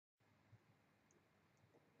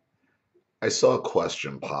I saw a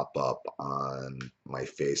question pop up on my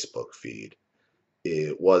Facebook feed.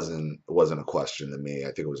 It wasn't a question to me. I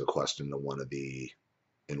think it was a question to one of the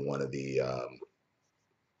in one of the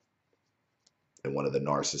in one of the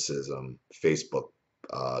narcissism Facebook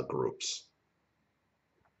groups,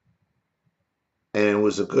 and it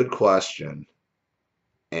was a good question,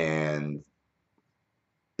 and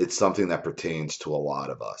it's something that pertains to a lot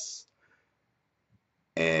of us.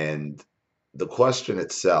 And the question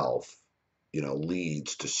itself,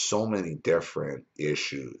 leads to so many different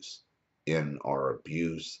issues in our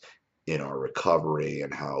abuse, in our recovery,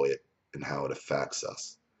 and how it affects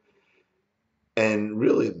us. And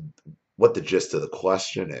really, what the gist of the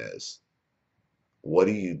question is, what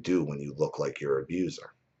do you do when you look like your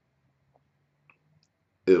abuser?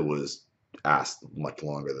 It was asked much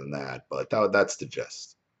longer than that, but that's the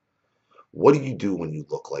gist. What do you do when you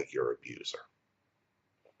look like your abuser?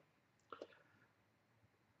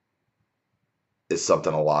 It's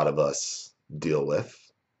something a lot of us deal with.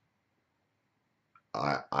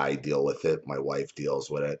 I deal with it. My wife deals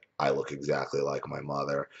with it. I look exactly like my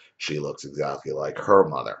mother. She looks exactly like her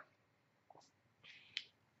mother.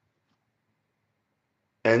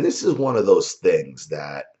 And this is one of those things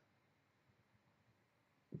that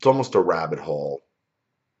it's almost a rabbit hole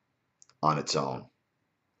on its own.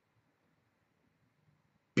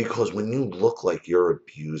 Because when you look like your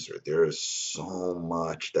abuser, there is so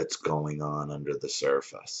much that's going on under the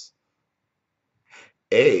surface.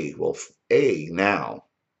 Now,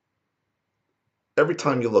 every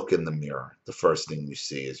time you look in the mirror, the first thing you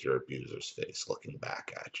see is your abuser's face looking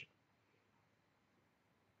back at you.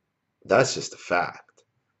 That's just a fact.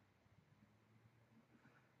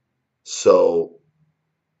 So,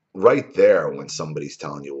 right there, when somebody's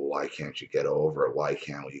telling you, well, why can't you get over it? Why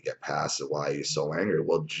can't you get past it? Why are you so angry?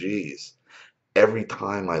 Well, geez, every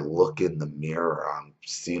time I look in the mirror, I'm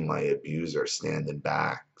seeing my abuser standing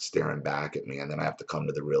back, staring back at me. And then I have to come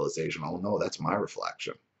to the realization, oh no, that's my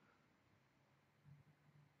reflection.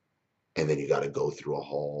 And then you got to go through a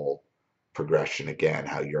whole progression again,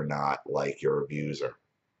 how you're not like your abuser.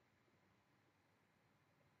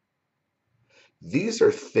 These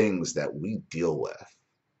are things that we deal with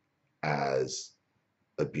as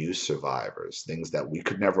abuse survivors, things that we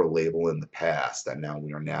could never label in the past that now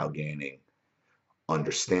we are now gaining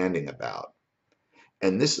understanding about.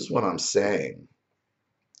 And this is what I'm saying,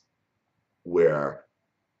 where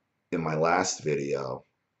in my last video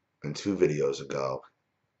and two videos ago,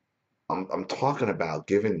 I'm talking about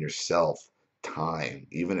giving yourself time,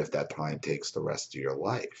 even if that time takes the rest of your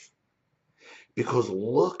life. Because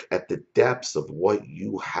look at the depths of what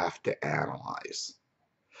you have to analyze.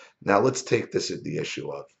 Now, let's take this at the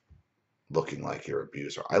issue of looking like your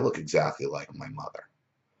abuser. I look exactly like my mother.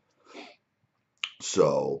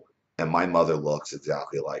 So, and my mother looks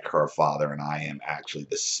exactly like her father, and I am actually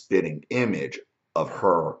the spitting image of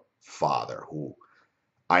her father, who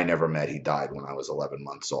I never met. He died when I was 11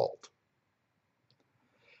 months old.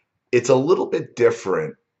 It's a little bit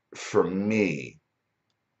different for me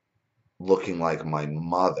looking like my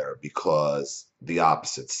mother because the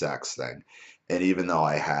opposite sex thing. And even though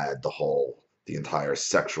I had the entire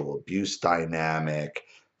sexual abuse dynamic,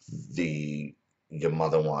 the your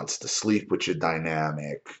mother wants to sleep with you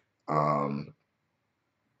dynamic, um,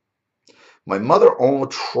 my mother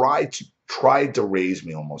almost tried to raise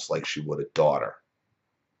me almost like she would a daughter.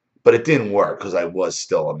 But it didn't work because I was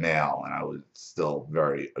still a male and I was still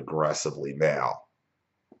very aggressively male.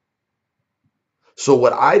 So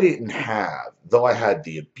what I didn't have, though I had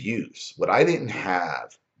the abuse, what I didn't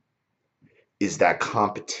have is that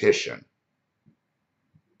competition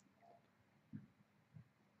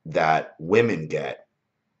that women get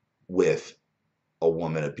with a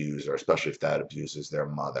woman abuser, especially if that abuses their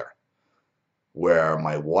mother. Where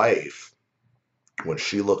my wife, when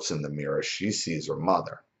she looks in the mirror, she sees her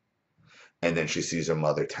mother. And then she sees her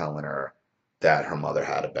mother telling her that her mother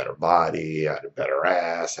had a better body, had a better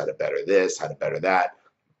ass, had a better this, had a better that.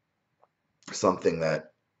 Something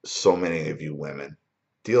that so many of you women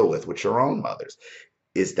deal with your own mothers,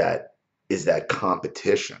 is that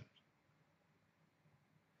competition.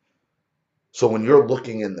 So when you're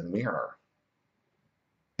looking in the mirror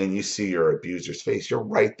and you see your abuser's face, you're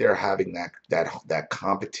right there having that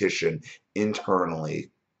competition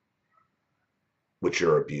internally with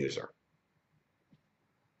your abuser.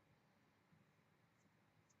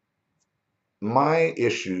 My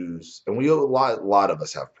issues, and we a lot of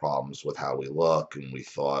us have problems with how we look, and we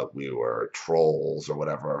thought we were trolls or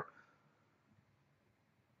whatever.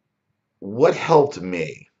 What helped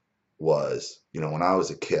me was, when I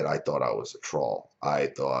was a kid, I thought I was a troll. I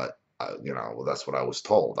thought, well, that's what I was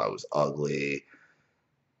told. I was ugly.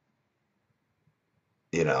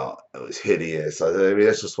 It was hideous. I mean,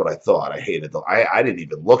 that's just what I thought. I hated I didn't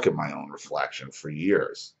even look at my own reflection for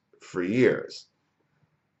years. For years.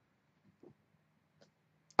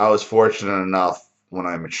 I was fortunate enough when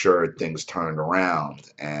I matured, things turned around,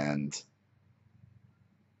 and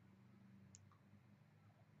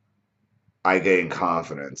I gained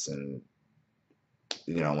confidence. And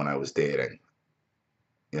when I was dating,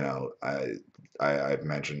 you know, I, I've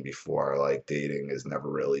mentioned before, like dating has never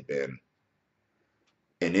really been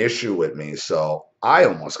an issue with me. So I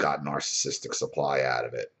almost got narcissistic supply out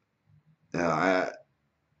of it. You know,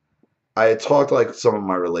 I had talked like some of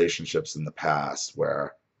my relationships in the past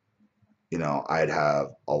where, I'd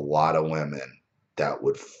have a lot of women that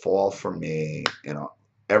would fall for me,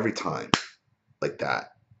 every time like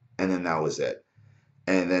that. And then that was it.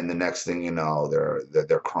 And then the next thing you know,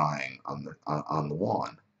 they're crying on the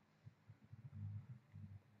lawn.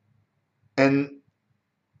 And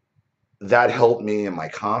that helped me in my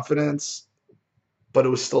confidence, but it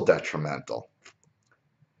was still detrimental.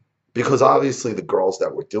 Because obviously the girls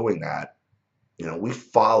that were doing that, we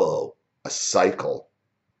follow a cycle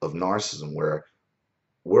of narcissism where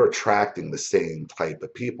we're attracting the same type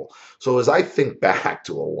of people. So as I think back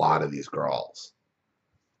to a lot of these girls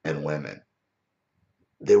and women,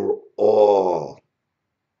 they were all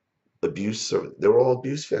they were all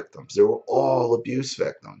abuse victims. They were all abuse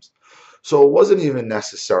victims. So it wasn't even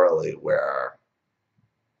necessarily where,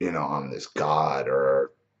 I'm this god,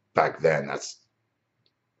 or back then that's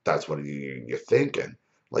what you're thinking.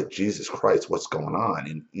 Like, Jesus Christ, what's going on?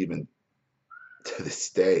 And even to this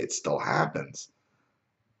day, it still happens.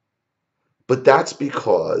 But that's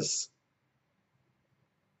because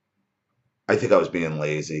I think I was being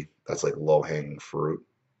lazy. That's like low hanging fruit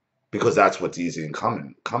because that's what's easy and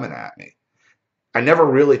coming at me. I never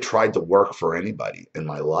really tried to work for anybody in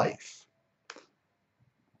my life.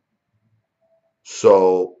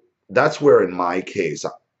 So that's where, in my case,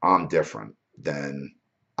 I'm different than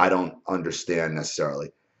I don't understand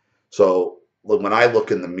necessarily. So look, when I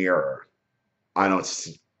look in the mirror, I don't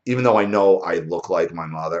see, even though I know I look like my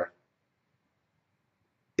mother,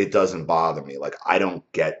 it doesn't bother me. Like, I don't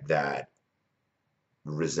get that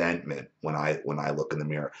resentment when I look in the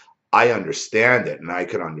mirror. I understand it, and I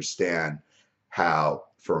can understand how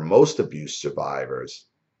for most abuse survivors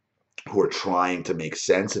who are trying to make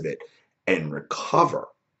sense of it and recover,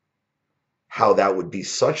 how that would be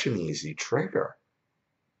such an easy trigger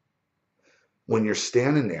when you're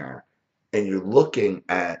standing there and you're looking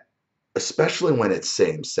at, especially when it's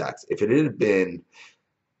same sex. If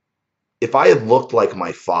I had looked like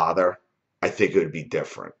my father, I think it would be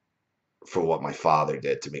different for what my father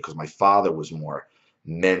did to me, because my father was more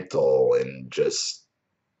mental and just,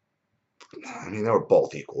 I mean, they were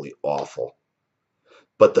both equally awful.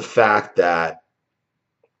 But the fact that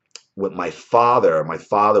with my father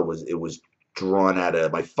it was drawn out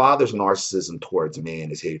of, my father's narcissism towards me and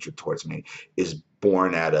his hatred towards me is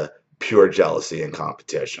born out of pure jealousy and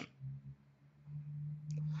competition.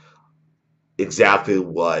 Exactly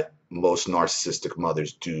what most narcissistic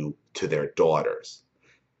mothers do to their daughters.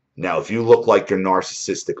 Now, if you look like your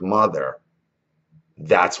narcissistic mother,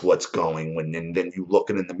 that's what's going when, and then you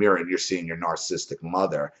looking in the mirror and you're seeing your narcissistic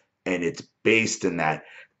mother, and it's based in that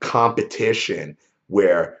competition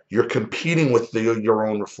where you're competing with your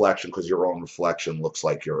own reflection because your own reflection looks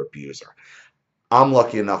like your abuser. I'm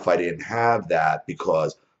lucky enough I didn't have that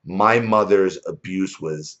because my mother's abuse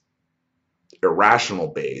was irrational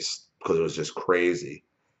based because it was just crazy,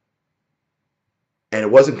 and it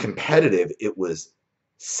wasn't competitive, it was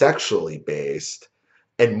sexually based,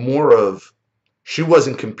 and more of, she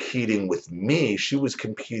wasn't competing with me, she was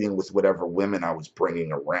competing with whatever women I was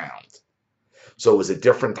bringing around. So it was a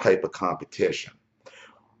different type of competition.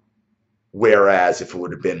 Whereas if it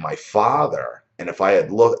would have been my father, and if I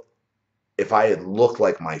had looked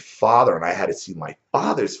like my father and I had to see my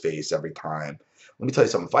father's face every time, let me tell you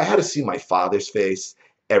something. If I had to see my father's face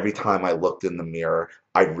every time I looked in the mirror,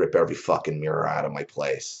 I'd rip every fucking mirror out of my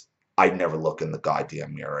place. I'd never look in the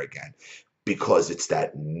goddamn mirror again, because it's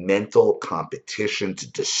that mental competition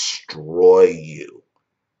to destroy you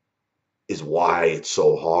is why it's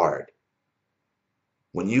so hard.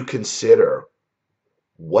 When you consider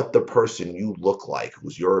what the person you look like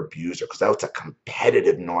who's your abuser, because that's a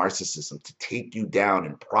competitive narcissism to take you down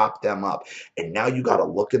and prop them up, and now you got to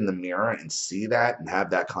look in the mirror and see that and have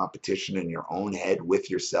that competition in your own head with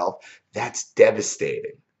yourself, that's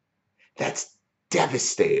devastating. That's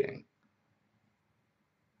devastating.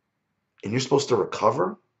 And you're supposed to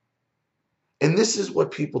recover. And this is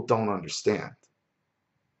what people don't understand.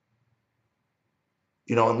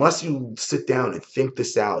 Unless you sit down and think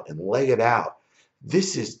this out and lay it out,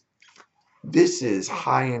 this is This is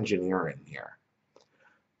high engineering here,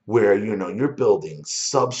 where you're building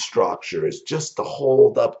substructures just to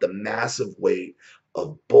hold up the massive weight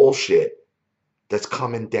of bullshit that's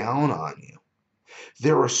coming down on you.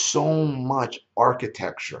 There is so much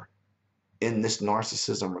architecture in this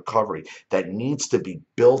narcissism recovery that needs to be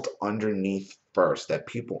built underneath first, that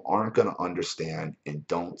people aren't going to understand and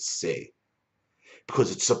don't see,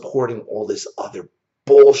 because it's supporting all this other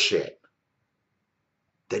bullshit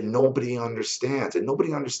that nobody understands. And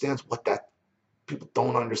nobody understands what that, people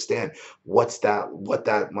don't understand what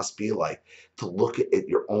that must be like, to look at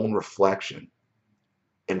your own reflection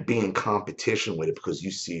and be in competition with it because you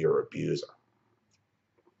see your abuser.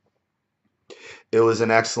 It was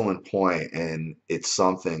an excellent point, and it's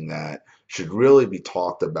something that should really be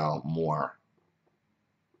talked about more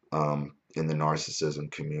in the narcissism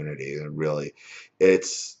community. And really,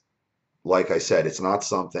 it's like I said, it's not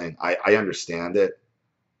something I understand it,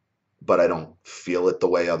 but I don't feel it the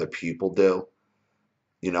way other people do.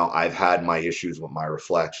 I've had my issues with my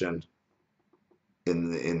reflection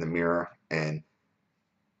in the mirror, and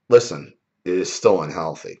listen, it is still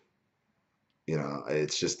unhealthy.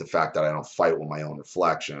 It's just the fact that I don't fight with my own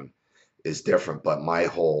reflection is different. But my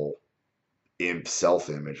whole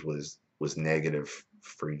self-image was negative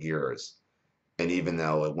for years, and even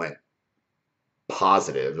though it went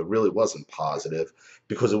positive, it really wasn't positive,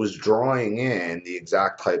 because it was drawing in the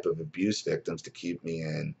exact type of abuse victims to keep me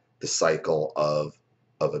in the cycle of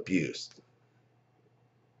abuse.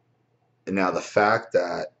 And now the fact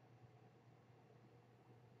that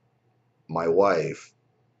my wife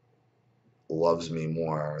loves me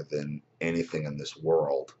more than anything in this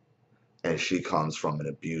world, and she comes from an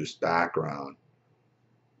abused background,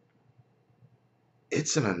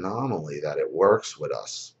 it's an anomaly that it works with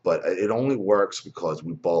us. But it only works because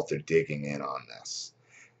we both are digging in on this,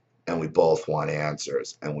 and we both want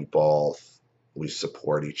answers, and we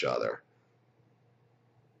support each other.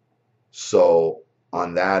 So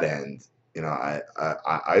on that end,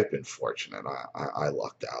 I've been fortunate. I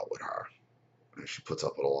lucked out with her. And she puts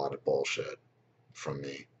up with a lot of bullshit from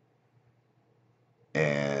me.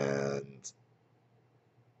 And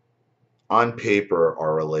on paper,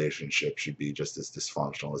 our relationship should be just as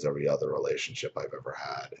dysfunctional as every other relationship I've ever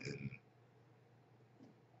had. And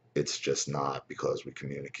it's just not, because we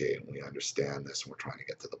communicate and we understand this, and we're trying to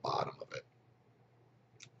get to the bottom of it.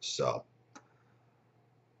 So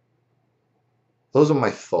those are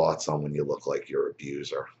my thoughts on when you look like your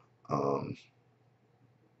abuser.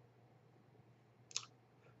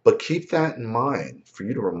 But keep that in mind, for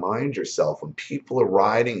you to remind yourself when people are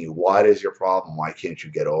riding you, what is your problem? Why can't you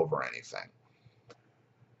get over anything?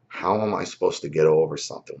 How am I supposed to get over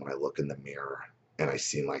something when I look in the mirror and I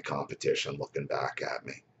see my competition looking back at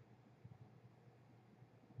me?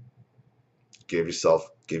 Give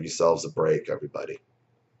yourselves a break, everybody.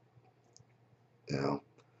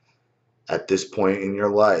 At this point in your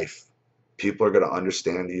life, people are going to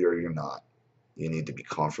understand you or you're not. You need to be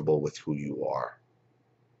comfortable with who you are,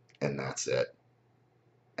 and that's it.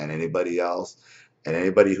 And anybody else, and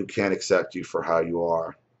anybody who can't accept you for how you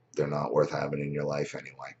are, they're not worth having in your life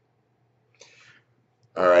anyway.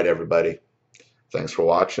 All right, everybody. Thanks for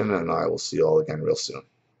watching, and I will see you all again real soon.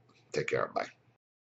 Take care. Bye.